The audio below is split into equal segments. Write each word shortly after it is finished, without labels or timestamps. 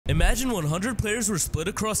Imagine 100 players were split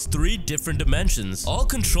across 3 different dimensions, all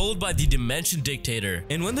controlled by the Dimension Dictator.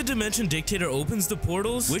 And when the Dimension Dictator opens the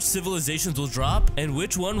portals, which civilizations will drop and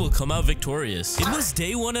which one will come out victorious. It was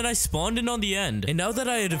day 1 and I spawned in on the end. And now that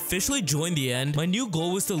I had officially joined the end, my new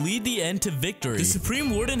goal was to lead the end to victory. The Supreme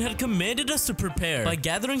Warden had commanded us to prepare by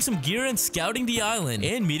gathering some gear and scouting the island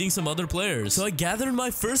and meeting some other players. So I gathered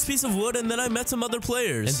my first piece of wood and then I met some other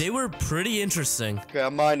players. And they were pretty interesting. Okay,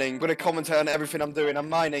 I'm mining. I'm gonna commentate on everything I'm doing. I'm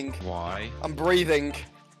mining. Why? I'm breathing.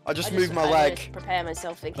 I just moved my leg. Prepare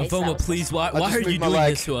myself in case. Avoma, please, why are you doing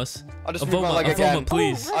this to us? I just moved my leg Avoma, again.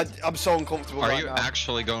 please. I'm so uncomfortable Are right you now.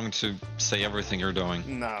 actually going to say everything you're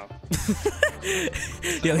doing? No.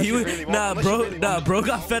 Yo, he was bro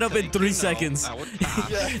got fed up in 3 seconds.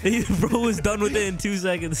 Bro was done with it in 2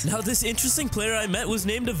 seconds. Now this interesting player I met was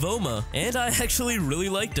named Avoma, and I actually really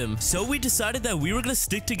liked him. So we decided that we were gonna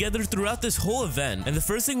stick together throughout this whole event. And the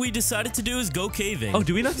first thing we decided to do is go caving. Oh,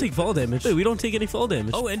 do we not take fall damage? Wait, we don't take any fall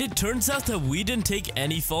damage. Oh, and it turns out that we didn't take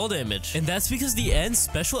any fall damage. And that's because the end's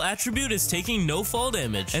special attribute is taking no fall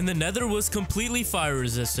damage. And the Nether was completely fire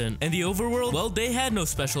resistant. And the Overworld, well, they had no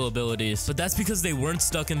special abilities. But that's because they weren't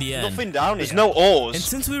stuck in the end. Nothing down here. There's no ores. And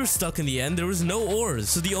since we were stuck in the end, there was no ores.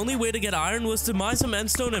 So the only way to get iron was to mine some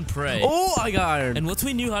endstone and pray. Oh, I got iron. And once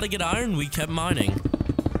we knew how to get iron, we kept mining.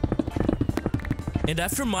 And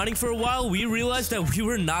after mining for a while, we realized that we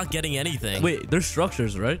were not getting anything. Wait, there's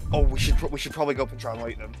structures, right? Oh, we should probably go up and try and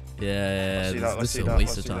loot them. Yeah, Let's this is a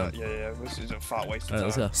waste of time. Yeah, this is a fat waste of All right,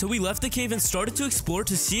 let's time. go. So we left the cave and started to explore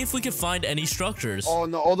to see if we could find any structures. Oh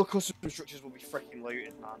no, all the custom structures will be freaking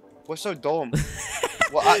looted, man. We're so dumb.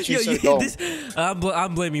 We're actually so dumb.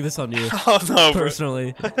 I'm blaming this on you. Oh no,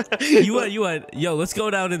 personally. you went. Yo, let's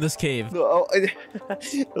go down in this cave. No,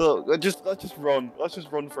 look, let's just run. Let's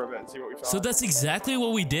just run for a bit and see what we find. So that's exactly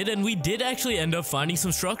what we did, and we did actually end up finding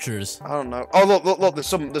some structures. I don't know. Oh look,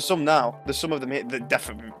 there's some now. There's some of them here that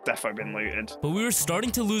definitely been looted. But we were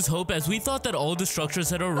starting to lose hope as we thought that all the structures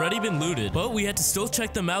had already been looted. But we had to still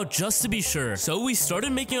check them out just to be sure. So we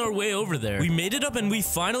started making our way over there. We made it up and we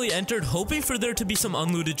finally entered, hoping for there to be some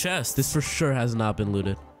unlooted chests. This for sure has not been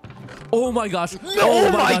looted. Oh my gosh. No,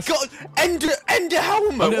 oh my god. Ender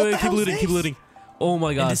helmet. Okay, keep looting. Oh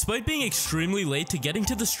my god. And despite being extremely late to getting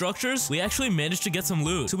to the structures, we actually managed to get some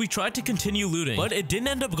loot. So we tried to continue looting, but it didn't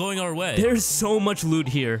end up going our way. There's so much loot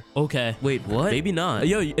here. Okay. Wait, what? Maybe not.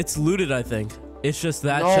 Yo, it's looted, I think. It's just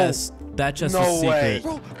that chest. That chest was secret. No way.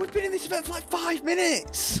 Bro, we've been in this event for like 5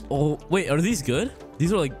 minutes. Oh, wait, are these good?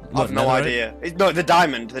 These are like, what, I have no idea. No, the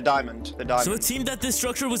diamond. So it seemed that this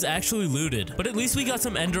structure was actually looted, but at least we got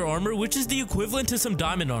some ender armor, which is the equivalent to some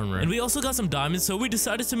diamond armor. And we also got some diamonds, so we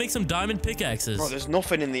decided to make some diamond pickaxes. Bro, there's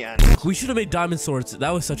nothing in the end. We should have made diamond swords. That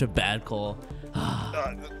was such a bad call.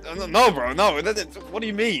 No, bro, no. What do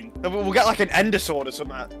you mean? We'll get like an ender sword or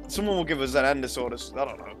something. Someone will give us an ender sword. I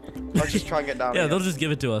don't know. Let's just try and get down. Yeah, here. they'll just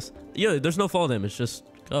give it to us. Yeah, there's no fall damage. Just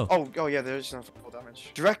go. Oh yeah, there is no fall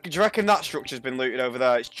damage. Do you reckon that structure's been looted over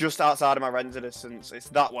there? It's just outside of my render distance. It's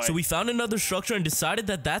that way. So we found another structure and decided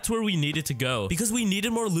that that's where we needed to go because we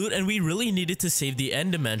needed more loot and we really needed to save the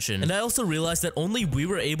end dimension. And I also realized that only we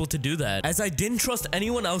were able to do that, as I didn't trust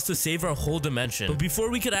anyone else to save our whole dimension. But before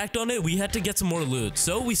we could act on it, we had to get some more loot.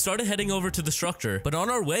 So we started heading over to the structure. But on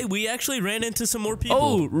our way, we actually ran into some more people.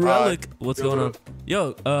 Oh, relic. What's going on?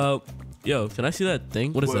 Yo, can I see that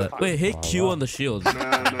thing? What is that? Wait, hit Q on the shield. No.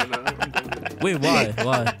 Wait, why?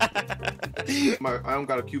 I don't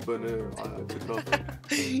got a Q button there.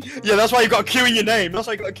 Yeah, that's why you got a Q in your name.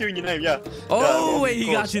 Yeah. Oh, yeah, wait,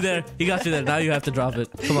 he got you there. Now you have to drop it.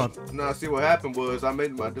 Come on. Nah, see what happened was I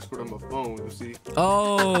made my Discord on my phone, you see.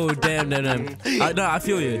 Oh, damn. I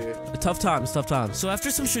feel you. Yeah. Tough times. So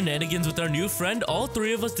after some shenanigans with our new friend, all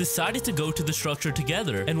 3 of us decided to go to the structure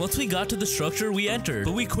together. And once we got to the structure, we entered.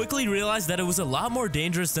 But we quickly realized that it was a lot more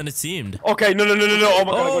dangerous than it seemed. Okay, no. Oh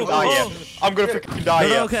my god, I'm gonna die here. I'm gonna freaking die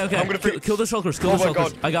here. Okay. I'm gonna Kill the shulkers.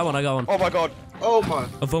 God. I got one. Oh my god. Oh my.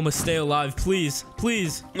 Avoma, stay alive, please.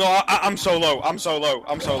 No, I'm so low. I'm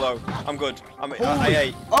I'm good. I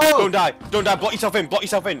ate. Oh! Don't die. Block yourself in now.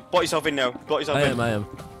 I am.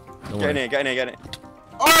 Get in here.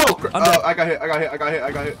 Oh! I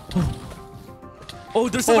got hit. Oh,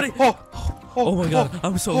 there's somebody. Oh my god,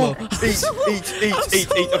 I'm so low. Eat.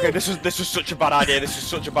 Okay, this was such a bad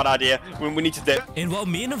idea. We need to dip. And while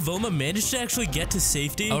me and Avoma managed to actually get to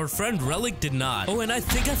safety, our friend Relic did not. Oh, and I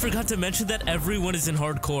think I forgot to mention that everyone is in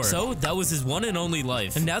hardcore. So that was his one and only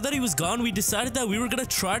life. And now that he was gone, we decided that we were gonna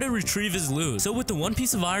try to retrieve his loot. So with the 1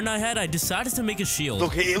 piece of iron I had, I decided to make a shield.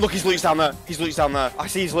 Look, his loot's down there. I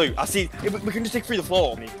see his loot. We can just dig through the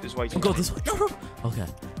floor. This way. Go this way. No. Okay.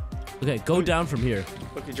 Okay, go down from here.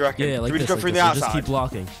 Okay, do you reckon? Yeah, like Do we this. just go Like through this. the So outside? just keep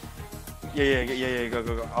blocking. Yeah,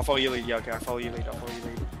 go. I'll follow your lead. Yeah, okay, I'll follow your lead.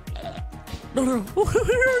 No. Where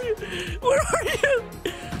are you? Where are you?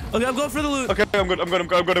 Okay, I'm going for the loot. Okay, I'm good.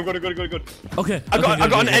 Okay. I got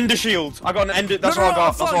good. an ender shield. I got an ender. That's what I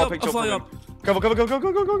got. That's what I picked up. Go.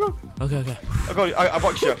 Okay. I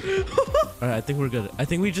boxed you. Alright, I think we're good. I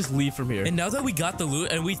think we just leave from here. And now that we got the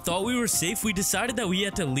loot and we thought we were safe, we decided that we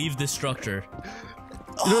had to leave this structure.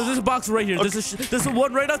 No, there's a box right here. Okay. There's a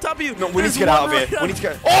one right on top of you. No, we need There's to get out of one here. right We need to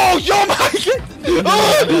get. Oh, yo, Mike!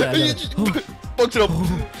 I Box it up.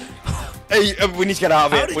 Hey, we need to get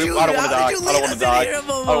out of here. I don't want to die. I don't want to die. I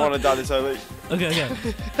don't want to die this early. Okay. We have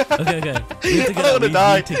to I get don't out. want to We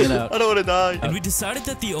die. need to get out. I don't want to die. And we decided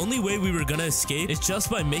that the only way we were gonna escape is just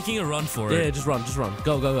by making a run for it. Yeah, just run.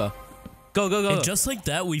 Go. And just like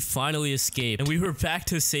that, we finally escaped, and we were back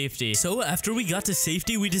to safety. So after we got to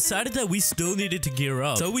safety, we decided that we still needed to gear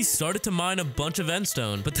up. So we started to mine a bunch of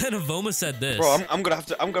endstone. But then Avoma said this. Bro, I'm gonna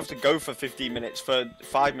have to go for 15 minutes for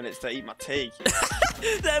 5 minutes to eat my tea.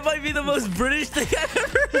 That might be the most British thing I've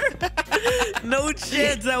ever heard. No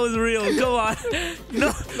chance that was real. Go on.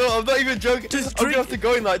 No, I'm not even joking. Just I'm drink- gonna have to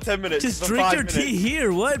go in like 10 minutes. just for drink 5 your minutes. tea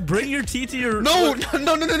here. What? Bring your tea to your. No,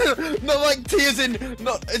 not like tea as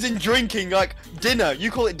in drinking, like dinner.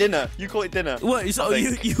 You call it dinner. What? So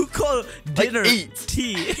you call dinner eat.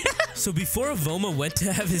 tea? So before Avoma went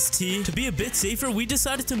to have his tea, to be a bit safer, we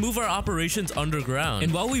decided to move our operations underground.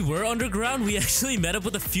 And while we were underground, we actually met up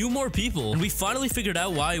with a few more people. And we finally figured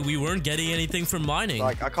out why we weren't getting anything from mining.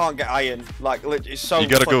 Like I can't get iron. Like it's so. You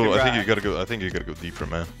gotta fucking go. rare. I think you gotta go deeper,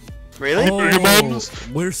 man. Really? Oh,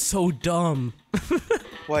 we're so dumb.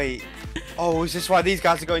 Wait. Oh, is this why these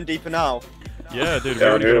guys are going deeper now? Yeah, dude. We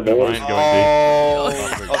already got the mine going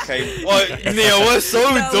Oh, okay. Well, Neo, we're so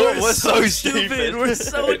dumb. We're so stupid. We're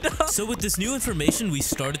so dumb. So with this new information, we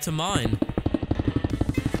started to mine.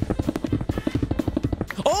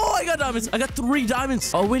 Oh, I got diamonds. I got 3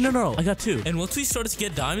 diamonds. Oh, wait, no. I got 2. And once we started to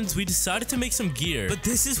get diamonds, we decided to make some gear. But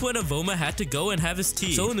this is when Avoma had to go and have his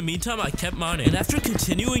tea. So in the meantime, I kept mining. And after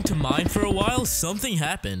continuing to mine for a while, something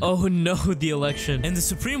happened. Oh, no, the election. And the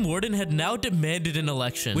Supreme Warden had now demanded an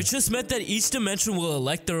election, which just meant that each dimension will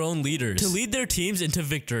elect their own leaders to lead their teams into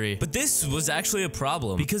victory. But this was actually a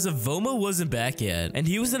problem because Avoma wasn't back yet, and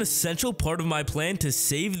he was an essential part of my plan to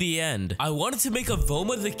save the end. I wanted to make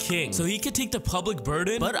Avoma the king so he could take the public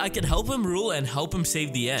burden, but I could help him rule and help him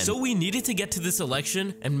save the end. So we needed to get to this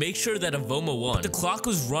election and make sure that Avoma won. But the clock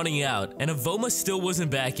was running out, and Avoma still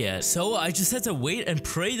wasn't back yet. So I just had to wait and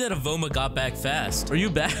pray that Avoma got back fast. Are you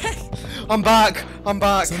back? I'm back.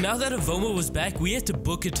 So now that Avoma was back, we had to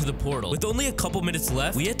book it to the portal. With only a couple minutes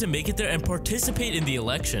left, we had to make it there and participate in the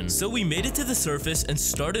election. So we made it to the surface and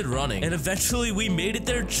started running. And eventually we made it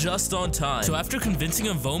there just on time. So after convincing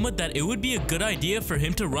Avoma that it would be a good idea for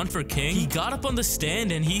him to run for king, he got up on the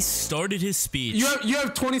stand and he started his speech. You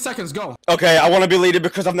have 20 seconds. Go. Okay, I want to be leader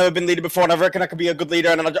because I've never been leader before, and I reckon I can be a good leader,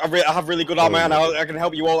 and I have really good armor, and I can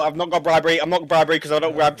help you all. I've not got bribery. I'm not bribery because I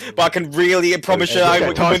don't bribe, but I can really promise you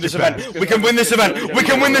we can win this event. We can win this event. We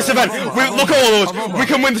can win this event. Look at all of us. We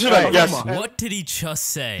can win this event. Yes. What did he just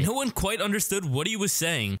say? No one quite understood what he was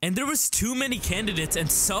saying, and there was too many candidates, and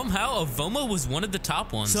somehow Avoma was one of the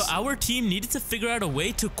top ones. So our team needed to figure out a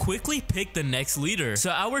way to quickly pick the next leader. So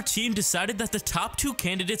our team decided that the top 2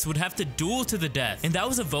 candidates would have to duel to the death, and that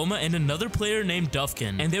was Avoma and another player named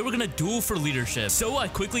Dufkin, and they were gonna duel for leadership. So I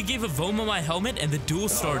quickly gave Avoma my helmet, and the duel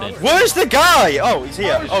started. Where's the guy? Oh, he's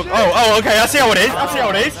here. Oh, okay. I see how it is.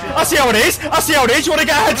 You want to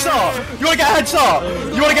get a head start? Come on. You're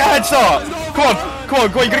gonna get a head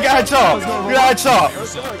start.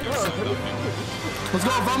 Let's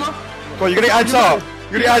go, Avoma. Come on, you're gonna get a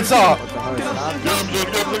head start.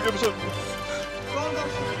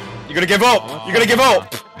 You're gonna give up. You're gonna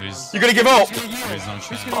give up.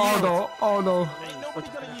 Oh no.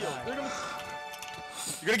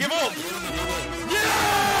 You're gonna give up.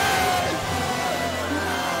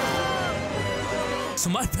 So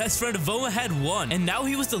my best friend Avoma had won, and now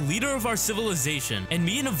he was the leader of our civilization, and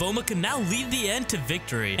me and Avoma could now lead the end to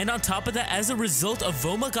victory. And on top of that, as a result,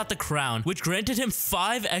 Avoma got the crown, which granted him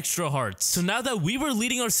 5 extra hearts. So now that we were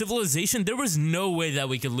leading our civilization, there was no way that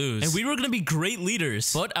we could lose, and we were gonna be great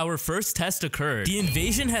leaders. But our first test occurred. The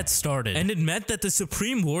invasion had started, and it meant that the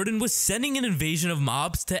Supreme Warden was sending an invasion of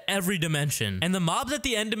mobs to every dimension, and the mobs that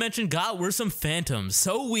the end dimension got were some phantoms,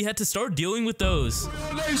 so we had to start dealing with those.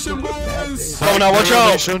 Nation boys. Oh, now watch out. Ow.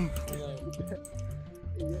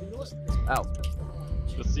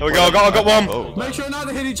 Here we go. I got one. Oh. Make sure not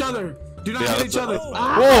to hit each other. Do not hit each other.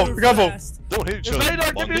 Whoa, be careful. Don't hit each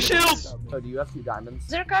other. Give me a shield! So do you have 2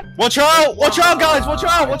 diamonds? Watch out! Watch out, guys! Watch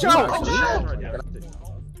out! Watch out!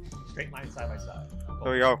 Straight line side by side.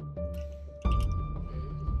 There we go.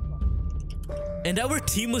 And our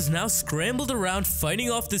team was now scrambled around fighting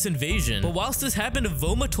off this invasion. But whilst this happened,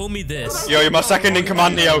 Avoma told me this. Yo, you're my second in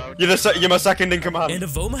command, Neo. You're my second in command. And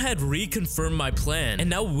Avoma had reconfirmed my plan. And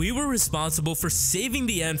now we were responsible for saving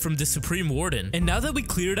the end from the Supreme Warden. And now that we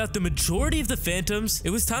cleared out the majority of the Phantoms, it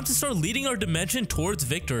was time to start leading our dimension towards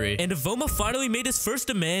victory. And Avoma finally made his first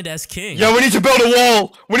demand as king. Yo, we need to build a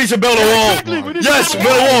wall. We need to build a wall. Yes, build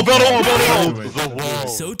a wall, build a wall, build a wall.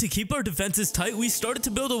 So to keep our defenses tight, we started to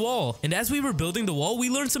build a wall. And as we were building the wall, we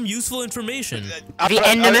learned some useful information. The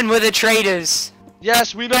Endermen were the traitors.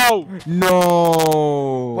 Yes, we know!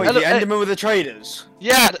 No. Wait, the Endermen with the traders?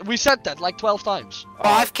 Yeah, we said that like 12 times. Oh,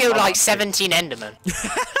 I've killed like 17 Endermen.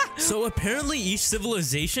 So apparently each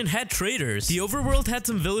civilization had traders. The Overworld had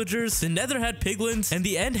some villagers, the Nether had piglins, and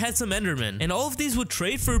the End had some Endermen. And all of these would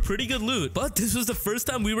trade for pretty good loot. But this was the first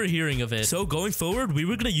time we were hearing of it. So going forward, we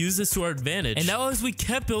were gonna use this to our advantage. And now as we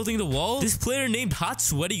kept building the wall, this player named Hot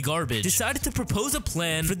Sweaty Garbage decided to propose a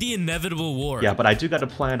plan for the inevitable war. Yeah, but I do got a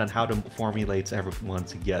plan on how to formulate everyone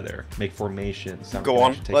together, make formations. Go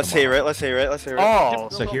on, let's hear it, let's hear it, let's hear it. Oh.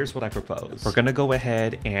 So here's what I propose. We're gonna go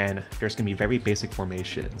ahead and there's gonna be very basic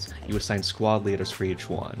formations. You assign squad leaders for each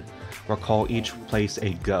one. We'll call each place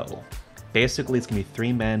a go. Basically, it's gonna be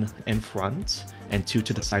 3 men in front and 2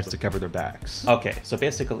 to the sides to cover their backs. Okay, so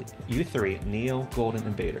basically, you 3, Neo, Golden,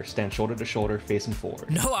 and Vader, stand shoulder to shoulder, facing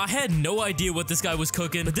forward. No, I had no idea what this guy was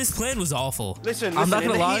cooking, but this plan was awful. Listen, I'm not in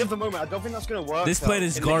gonna the lie. heat of the moment, I don't think that's gonna work. This plan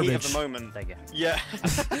is garbage. In the heat of the moment. Yeah.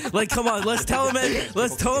 Like, come on, let's tell him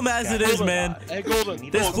as it is, man. Hey,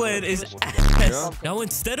 Golden. This plan is ass. Now,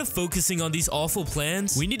 instead of focusing on these awful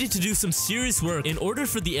plans, we needed to do some serious work in order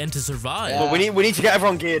for the End to survive. But we need to get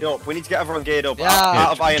everyone geared up. We need to get everyone geared up. Yeah.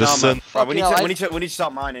 Out of iron Just armor. Right, we need to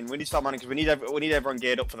start mining. We need to start mining because we need everyone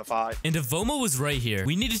geared up for the fight. And Avoma was right here.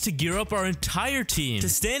 We needed to gear up our entire team to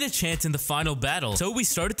stand a chance in the final battle. So we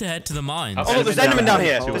started to head to the mines. Oh, look, there's Endermen down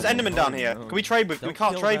here. There's Endermen down here. Can we trade with them? We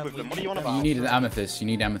can't trade with them. What do you want about? You need an amethyst. You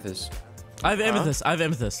need amethyst. I have amethyst. I have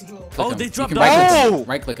amethyst. Oh, they dropped diamonds.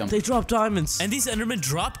 Right click them. They dropped diamonds. And these Endermen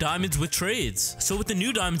dropped diamonds with trades. So with the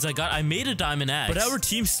new diamonds I got, I made a diamond axe. But our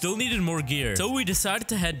team still needed more gear. So we decided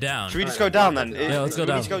to head down. Should we just go down then? Yeah, let's go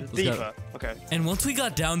down. We need to go deeper. Okay. And once we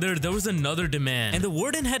got down there, there was another demand. And the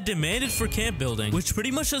Warden had demanded for camp building, which pretty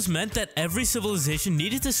much just meant that every civilization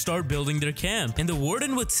needed to start building their camp. And the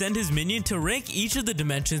Warden would send his minion to rank each of the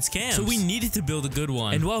dimensions' camps. So we needed to build a good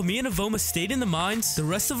one. And while me and Avoma stayed in the mines, the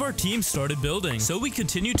rest of our team started building. So we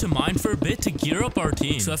continued to mine for a bit to gear up our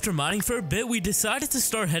team. So after mining for a bit, we decided to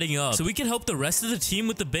start heading up so we could help the rest of the team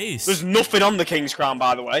with the base. There's nothing on the King's Crown,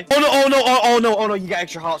 by the way. Oh no, you get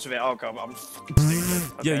extra hearts with it. Oh god, I'm fucking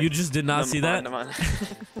stupid. Okay. Yo, you just did not see that? Yo, No,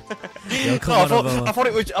 I thought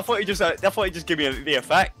it just gave me the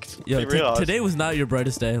effect. Yo, today was not your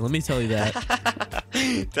brightest day. Let me tell you that.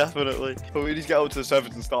 Definitely. But we just get out to the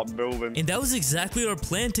surface and start building. And that was exactly our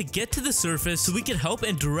plan, to get to the surface so we could help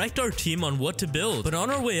and direct our team on what to build. But on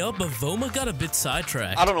our way up, Avoma got a bit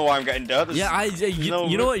sidetracked. I don't know why I'm getting dirt. Yeah,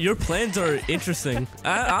 you know what? Your plans are interesting.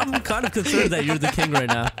 I'm kind of concerned that you're the king right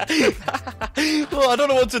now. Well, I don't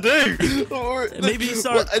know what to do. Maybe you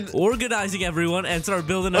start organizing everyone and start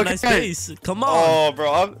building a nice base. Come on. Oh,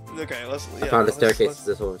 bro. Okay, let's. Yeah, I found the staircase.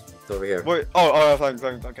 It's over here. Wait, thanks.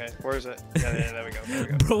 Okay, where is it? Yeah, there we go.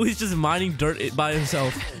 Bro, he's just mining dirt by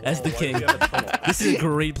himself as the king. This is a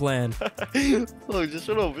great plan. Look, just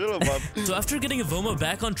shut up, man. So after getting Avoma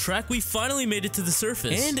back on track, we finally made it to the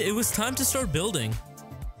surface. And it was time to start building.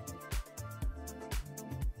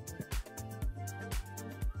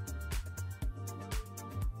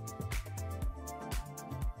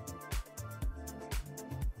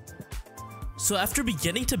 So after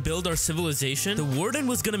beginning to build our civilization, the Warden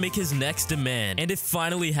was gonna make his next demand, and it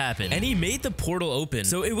finally happened. And he made the portal open,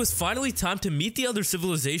 so it was finally time to meet the other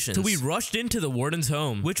civilizations. So we rushed into the Warden's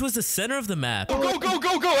home, which was the center of the map. Go! Everyone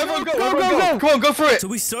go! Come on, go for it! So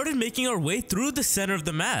we started making our way through the center of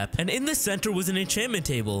the map, and in the center was an enchantment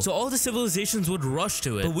table, so all the civilizations would rush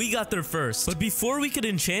to it, but we got there first. But before we could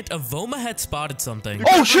enchant, Avoma had spotted something.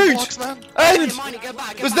 Oh shoot! And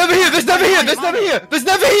there's never here! There's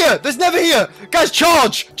never here! Guys,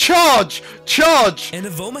 charge! And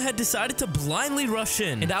Avoma had decided to blindly rush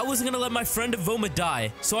in, and I wasn't gonna let my friend Avoma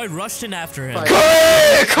die, so I rushed in after him.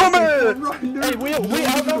 Come in! Hey, we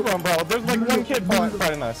outnumber him, bro. There's like one kid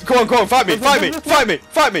fighting us. Come on, fight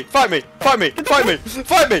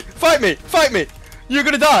me! You're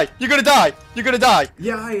gonna die. You're gonna die. You're gonna die.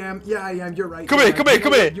 Yeah, I am. Yeah, I am. You're right. Come here. Come here.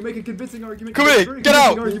 Come here. You make a convincing argument. Come here. Get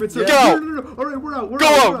out. Get out. No. All right, we're out. We're Go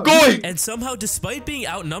out. out. Go in. And somehow, despite being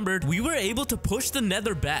outnumbered, we were able to push the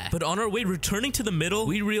Nether back. But on our way returning to the middle,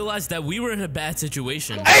 we realized that we were in a bad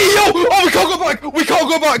situation. Hey, yo! Oh, we can't go back! We can't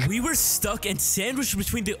go back! We were stuck and sandwiched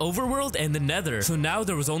between the Overworld and the Nether. So now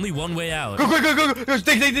there was only one way out. Go, go, go, go, go!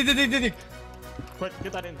 Dig. Quick,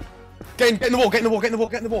 get that in. Get in the wall, get in the wall, get in the wall,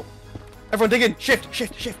 get in the wall. Everyone dig in. Shift.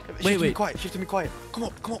 Wait. Be quiet, shift and be quiet. Come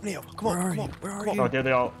up, Neo. Come on. Where are you? Oh, there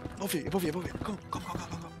they all. Above you. Come.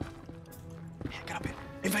 Yeah, get up here.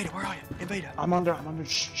 Invader, where are you? Invader. I'm under.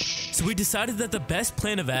 Shh. So we decided that the best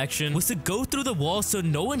plan of action was to go through the wall so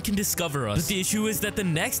no one can discover us. But the issue is that the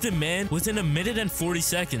next demand was in 1 minute and 40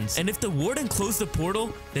 seconds. And if the warden closed the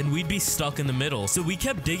portal, then we'd be stuck in the middle. So we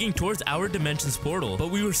kept digging towards our dimension's portal,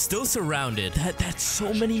 but we were still surrounded. That's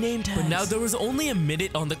so many name tags. But now there was only 1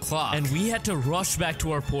 minute on the clock, and we had to rush back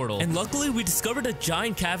to our portal. And luckily, we discovered a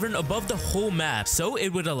giant cavern above the whole map, so it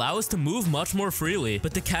would allow us to move much more freely.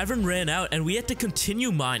 But the cavern ran out, and we had to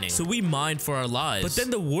continue mining. So we mined for our lives. But then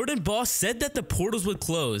the warden boss said that the portals would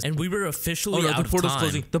close, and we were officially out of time.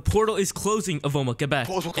 Closing. The portal is closing. Avoma, get back.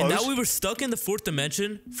 And now we were stuck in the 4th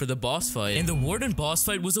dimension for the boss fight. And the warden boss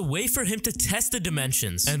fight was a way for him to test the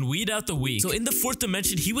dimensions and weed out the weak. So in the 4th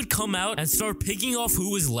dimension, he would come out and start picking off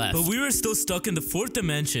who was left. But we were still stuck in the 4th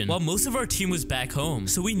dimension while most of our team was back home.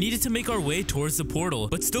 So we needed to make our way towards the portal,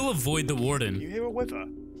 but still avoid the warden. You hear a wither?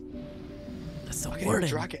 That's the I can warden.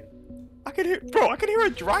 hear a dragon. I can hear a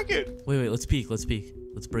dragon. Wait, let's peek. Let's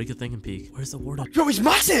break a thing and peek. Where's the warden? Bro, he's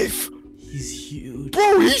massive. He's huge.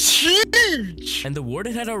 Bro, he's huge. And the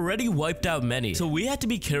warden had already wiped out many, so we had to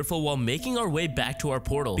be careful while making our way back to our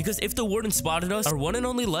portal, because if the warden spotted us, our one and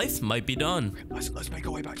only life might be done. Let's make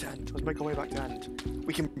our way back to end.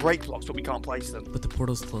 We can break blocks, but we can't place them. But the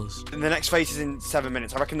portal's closed. And the next phase is in 7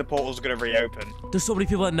 minutes. I reckon the portal's gonna reopen. There's so many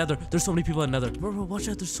people at Nether. Bro, watch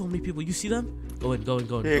out. There's so many people. You see them? Go in.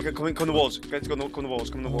 Yeah, come the walls. Come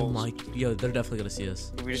the walls. Oh my, yo, they're definitely gonna see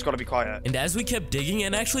us. We just gotta be quiet. And as we kept digging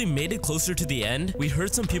and actually made it closer to the end, we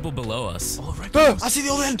heard some people below us. Oh, right. Bro, I see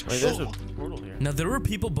the other end. Wait, there's a portal here. Now, there were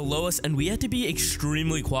people below us, and we had to be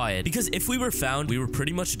extremely quiet, because if we were found, we were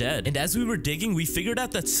pretty much dead. And as we were digging, we figured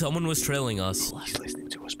out that someone was trailing us. He's listening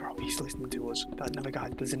to us, bro. He's listening to us.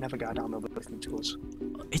 There's a Nether guy down there that's listening to us.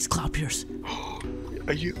 It's Cloud Pierce.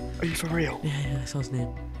 Are you for real? Yeah, I saw his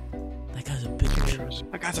name. That guy's a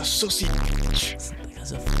bitch. That guy's a sussy bitch. That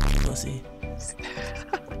guy's a f***ing pussy.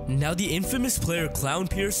 Now, the infamous player Clown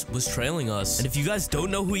Pierce was trailing us. And if you guys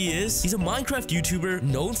don't know who he is, he's a Minecraft YouTuber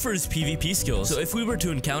known for his PvP skills. So if we were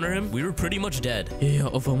to encounter him, we were pretty much dead. Yeah,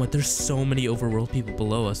 Ovoma, there's so many Overworld people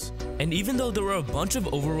below us. And even though there were a bunch of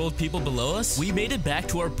Overworld people below us, we made it back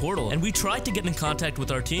to our portal, and we tried to get in contact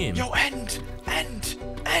with our team. Yo, end!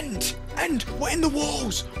 We're in the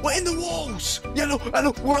walls! Yeah, no,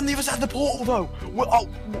 we're on the other side of the portal, though.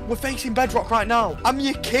 We're facing bedrock right now. I'm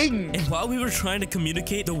your king! And while we were trying to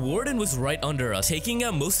communicate, the warden was right under us, taking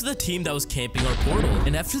out most of the team that was camping our portal.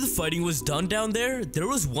 And after the fighting was done down there, there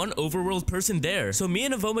was one Overworld person there. So me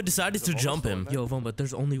and Avoma decided to jump him. Yo, Avoma,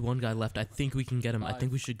 there's only one guy left. I think we can get him. I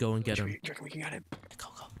think we should go and get him. Do you reckon we can get him? Go,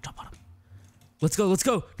 jump on him. Let's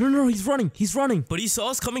go. No, he's running. But he saw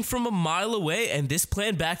us coming from a mile away, and this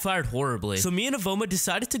plan backfired horribly. So me and Avoma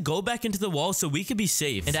decided to go back into the wall so we could be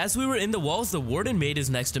safe. And as we were in the walls, the warden made his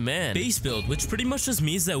next demand. Base build, which pretty much just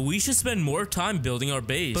means that we should spend more time building our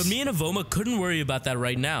base. But me and Avoma couldn't worry about that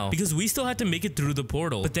right now, because we still had to make it through the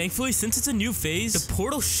portal. But thankfully, since it's a new phase, the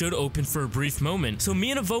portal should open for a brief moment. So me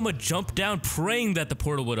and Avoma jumped down, praying that the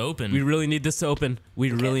portal would open. We really need this to open.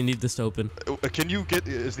 Can you get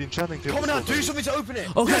is the enchanting table? Come on, do something to open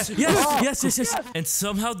it. Okay. Yes. And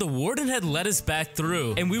somehow the warden had let us back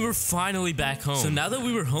through, and we were finally back home. So now that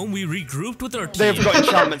we were home, we regrouped with our team. They've got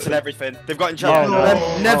enchantments and everything. They've got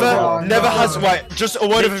enchantments. Never has. Wait, just a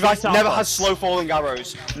word of advice. Never has slow falling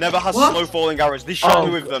arrows. They shot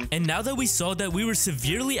me with them. And now that we saw that we were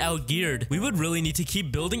severely outgeared, we would really need to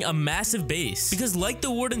keep building a massive base, because like the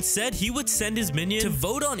warden said, he would send his minion to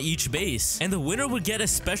vote on each base, and the winner would get a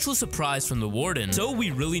special surprise from the warden. So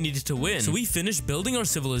we really needed to win. So we finished building our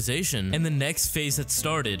civilization, and the next phase had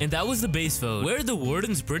started, and that was the base vote, where the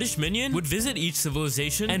warden's British minion would visit each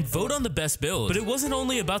civilization and vote on the best build. But it wasn't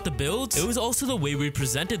only about the builds, it was also the way we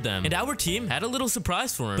presented them, and our team had a little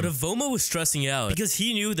surprise for him. But Avoma was stressing out, because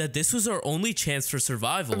he knew that this was our only chance for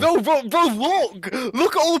survival. Bro,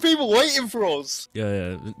 look at all the people waiting for us.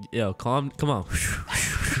 Yeah, come on.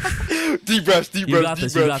 Deep breaths. You got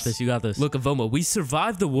this. Look, Avoma, we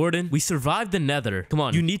survived the warden, we survived the Nether. Come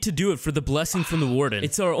on, you need to do it for the blessing from the warden.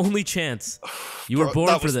 It's our only chance. You were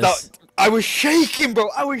born for this. I was shaking, bro.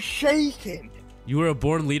 I was shaking. You were a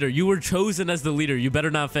born leader. You were chosen as the leader. You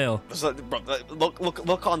better not fail. So, bro,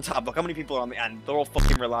 look on tab. Look how many people are on the end. They're all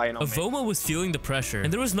fucking relying on me. Avoma was feeling the pressure,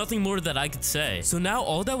 and there was nothing more that I could say. So now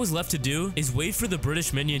all that was left to do is wait for the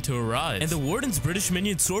British minion to arrive. And the Warden's British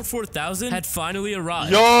minion, Sword 4000, had finally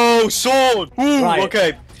arrived. Yo, Sword! Ooh, right.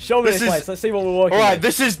 Okay. Show me this place. Let's see what we're working Alright,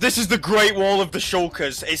 with. this is the Great Wall of the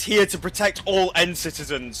Shulkers. It's here to protect all end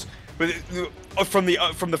citizens from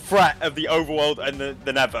the threat of the Overworld and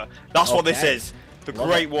the Nether. That's what this is. The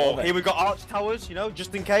Great Wall. Here we've got arch towers, you know,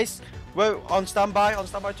 just in case. We're on standby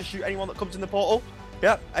to shoot anyone that comes in the portal.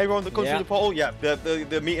 Yeah, everyone that comes through the portal, yeah,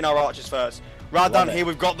 they're meeting our archers first. Right down here,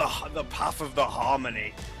 we've got the Path of the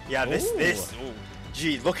Harmony. Yeah, this,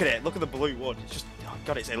 geez, look at it. Look at the blue wood. It's just, oh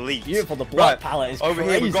God, it's elite. Beautiful. The block palette is over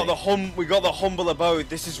crazy. Here, we got the humble abode.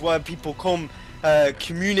 This is where people come,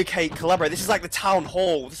 communicate, collaborate. This is like the town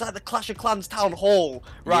hall. This is like the Clash of Clans town hall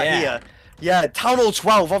here. Yeah, Town Hall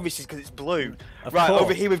 12, obviously, because it's blue. Of course.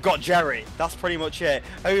 Over here we've got Jerry. That's pretty much it.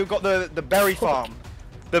 And we've got the berry farm.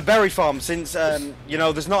 The berry farm, since, you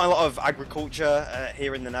know, there's not a lot of agriculture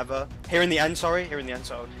here in the Nether. Here in the end, so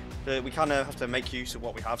we kind of have to make use of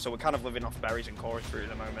what we have. So we're kind of living off berries and chorus fruit at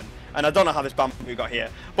the moment. And I don't know how this bamboo we got here.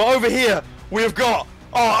 But over here, we've got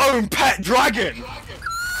our own pet dragon.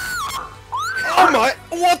 Oh my,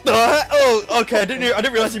 what the heck? Oh, okay, I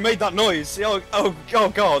didn't realize he made that noise. Oh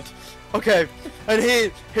God. Okay, and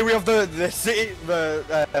here we have the city,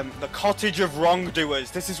 the cottage of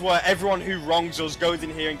wrongdoers. This is where everyone who wrongs us goes in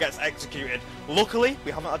here and gets executed. Luckily,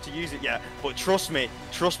 we haven't had to use it yet, but trust me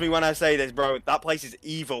when I say this, bro. That place is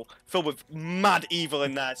evil, filled with mad evil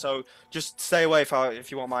in there. So just stay away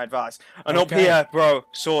if you want my advice. And up here, bro,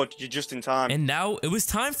 Sword, you're just in time. And now it was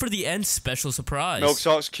time for the end special surprise. Milk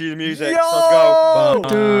Socks, cue the music. Yo!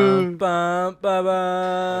 Let's go. Bum, ba,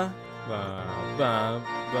 ba. Bum,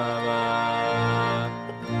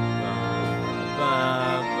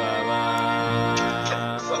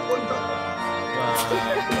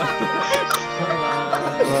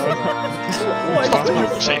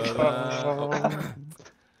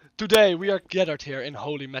 Today we are gathered here in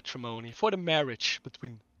holy matrimony for the marriage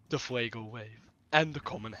between the Fuego Wave and the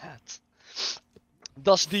Common Hat.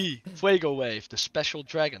 Does the Fuego Wave, the special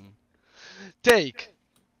dragon, take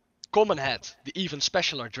Common Hat, the even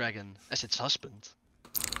specialer dragon, as its husband?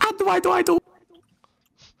 I do.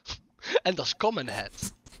 And does Common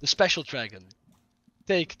Hat, the special dragon,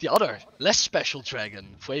 take the other, less special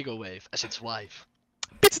dragon, Fuego Wave, as its wife?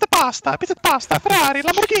 Pizza pasta, Ferrari,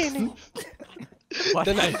 Lamborghini.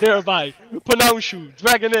 Then I hereby pronounce you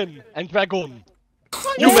dragon in and dragon.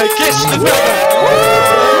 You may kiss the dragon!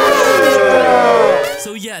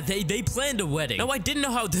 So yeah, they planned a wedding. Now I didn't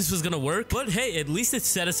know how this was gonna work, but hey, at least it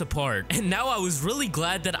set us apart. And now I was really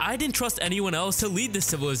glad that I didn't trust anyone else to lead this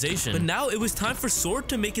civilization. But now it was time for Sword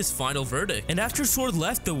to make his final verdict. And after Sword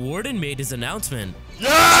left, the Warden made his announcement.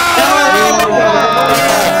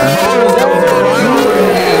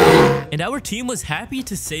 And our team was happy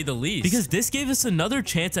to say the least, because this gave us another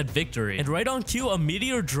chance at victory. And right on cue, a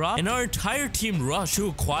meteor dropped, and our entire team rushed to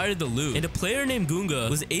acquire the loot. And a player named Gunga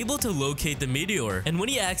was able to locate the meteor. And when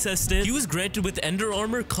he accessed it, he was granted with ender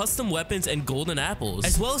armor, custom weapons, and golden apples,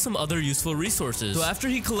 as well as some other useful resources. So after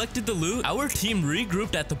he collected the loot, our team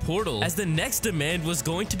regrouped at the portal, as the next demand was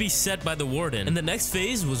going to be set by the Warden. And the next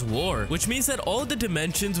phase was war, which means that all the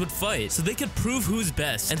dimensions would fight, so they could prove who's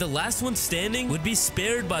best. And the last one standing would be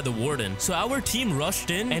spared by the Warden. So our team rushed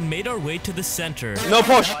in and made our way to the center. No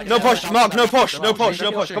push, Mark, no push.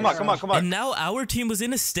 Come on. And now our team was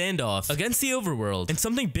in a standoff against the Overworld, and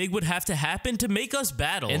something big would have to happen to make us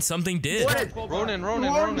battle, and something did. Ronin.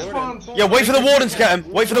 Yeah, wait for the Warden to get him.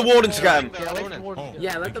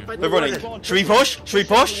 Yeah, let them fight. They're running. Should we push? Push.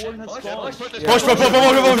 Push. Let's go.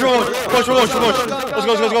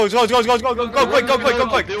 Go quick.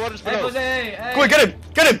 Quick, get him.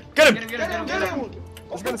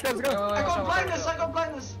 Let's go. I got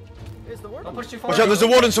blindness. Watch out, there's a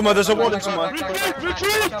Warden somewhere.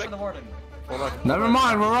 Retreat! Never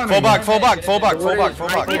mind, we're running. Fall back.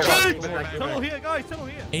 Tunnel here, guys,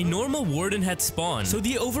 A normal Warden had spawned, so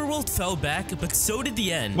the Overworld fell back, but so did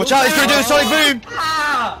the end. Watch out, it's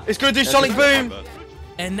gonna do Sonic Boom!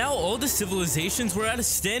 And now all the civilizations were at a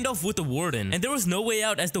standoff with the Warden, and there was no way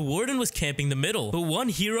out as the Warden was camping the middle. But one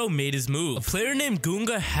hero made his move. A player named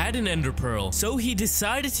Gunga had an Ender Pearl, so he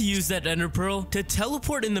decided to use that Ender Pearl to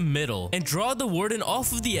teleport in the middle and draw the Warden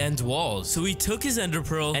off of the end's walls. So he took his Ender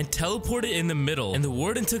Pearl and teleported in the middle, and the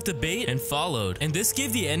Warden took the bait and followed. And this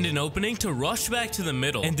gave the end an opening to rush back to the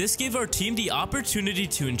middle, and this gave our team the opportunity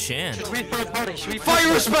to enchant.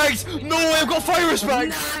 Fire respect! No way, I've got fire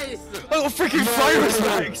respect! Nice! Oh, freaking fire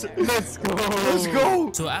respects! Let's go! Let's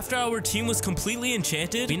go! So after our team was completely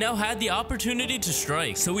enchanted, we now had the opportunity to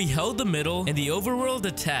strike. So we held the middle, and the overworld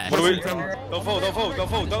attacked. What do we... Don't fall, don't fall, don't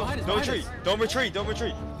fall, don't retreat. Don't retreat, don't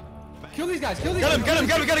retreat. Kill these guys, kill these Get guys. him, get him,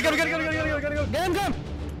 get him, get him, get him, get him, get him, get him, get him, Get him, get him.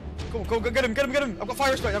 Go, get him, get him, get him. I've got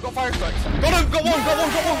fire respect, I've got fire respect. Got him, got one, got one,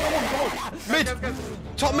 got one, got one, got one. Mid.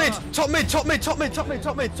 Top mid, top mid, top mid, top mid, top mid,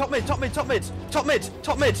 top mid, top mid, top mid, top mid, top mid,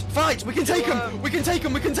 top mid. Fight, we can take him, we can take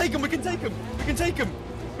him, we can take him, we can take him, we can take him.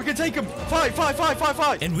 We can take him! Fight, fight, fight, fight,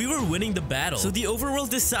 fight! And we were winning the battle. So the overworld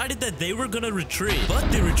decided that they were gonna retreat. But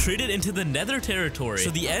they retreated into the Nether territory. So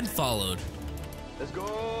the end followed. Let's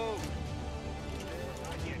go!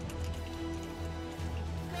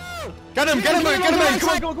 Get him, get him, get him in! Come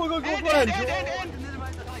on, go, go, go, go, go in!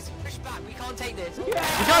 Push back, we can't take this.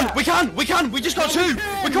 We can! We just got two!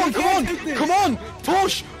 We can't, come on!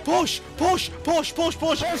 Push! Push! Push! Push! Push!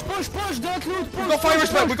 Push! Don't loot, We got fire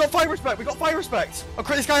respect! We got fire respect! We got fire respect! I'll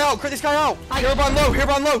crit this guy out! Crit this guy out! Herobrine low!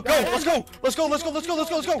 Herobrine low! Go! Let's go! Let's go! Let's go! Let's go! Let's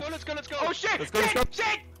go! Let's go! Let's go. Oh shit!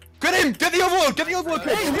 Shit! Get him! Get the overworld! Get the overworld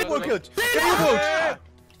kid! Get the overworld kid! Get the overworld!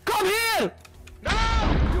 Come here!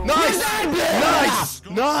 Nice! Nice!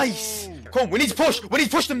 Nice! Come on, we need to push! We need to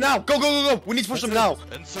push them now! Go, go, go, go! We need to push them now!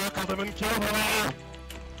 Encircle them and kill them.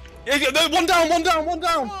 One down, one down, one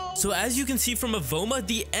down! So as you can see from Avoma,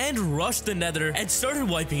 the end rushed the Nether and started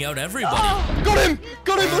wiping out everybody. Got him!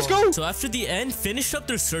 Got him! Let's go! So after the end finished up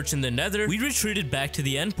their search in the Nether, we retreated back to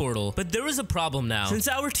the end portal. But there was a problem now. Since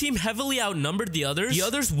our team heavily outnumbered the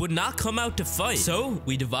others would not come out to fight. So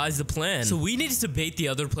we devised a plan. So we needed to bait the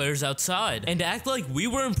other players outside and act like we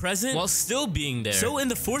weren't present while still being there. So in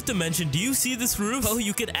the 4th dimension, do you see this roof? Well,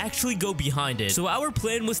 you could actually go behind it. So our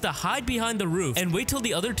plan was to hide behind the roof and wait till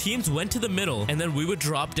the other teams went to the middle, and then we would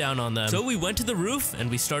drop down on them. So we went to the roof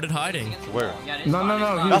and we started hiding. Where? No.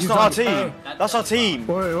 That's not our team. That's our team.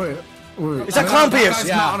 Wait. Is that Clown Pierce?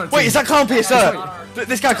 Yeah. Wait, is that Clown Pierce, sir?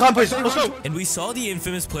 This guy, Clown Pierce. Let's go. And we saw the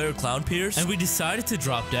infamous player Clown Pierce, and we decided to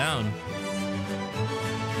drop down.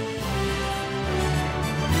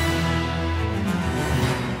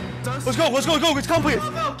 Let's go, let's go, go, it's Clown Pierce.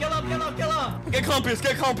 Go, kill him. Get Clown Pierce,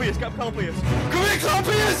 get Clown Pierce, get Clown Pierce. Come here, Clown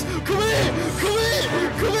Pierce! Come here! Come here!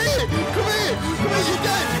 Come here! Come here! Come here, you're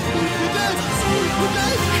dead! You're dead! You're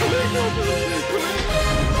dead! Come here, Clown Pierce! Come here!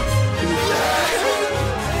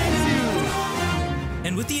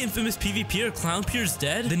 And with the infamous PvPer Clown Pierce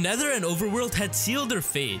dead, the Nether and Overworld had sealed their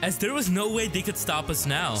fate, as there was no way they could stop us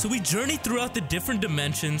now. So we journeyed throughout the different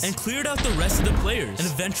dimensions and cleared out the rest of the players, and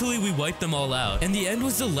eventually we wiped them all out. And the end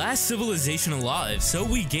was the last civilization alive, so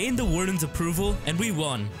we gained the Warden's approval, and we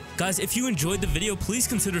won. Guys, if you enjoyed the video, please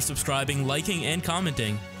consider subscribing, liking, and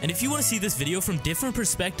commenting. And if you want to see this video from different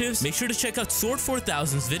perspectives, make sure to check out Sword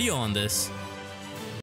 4000's video on this.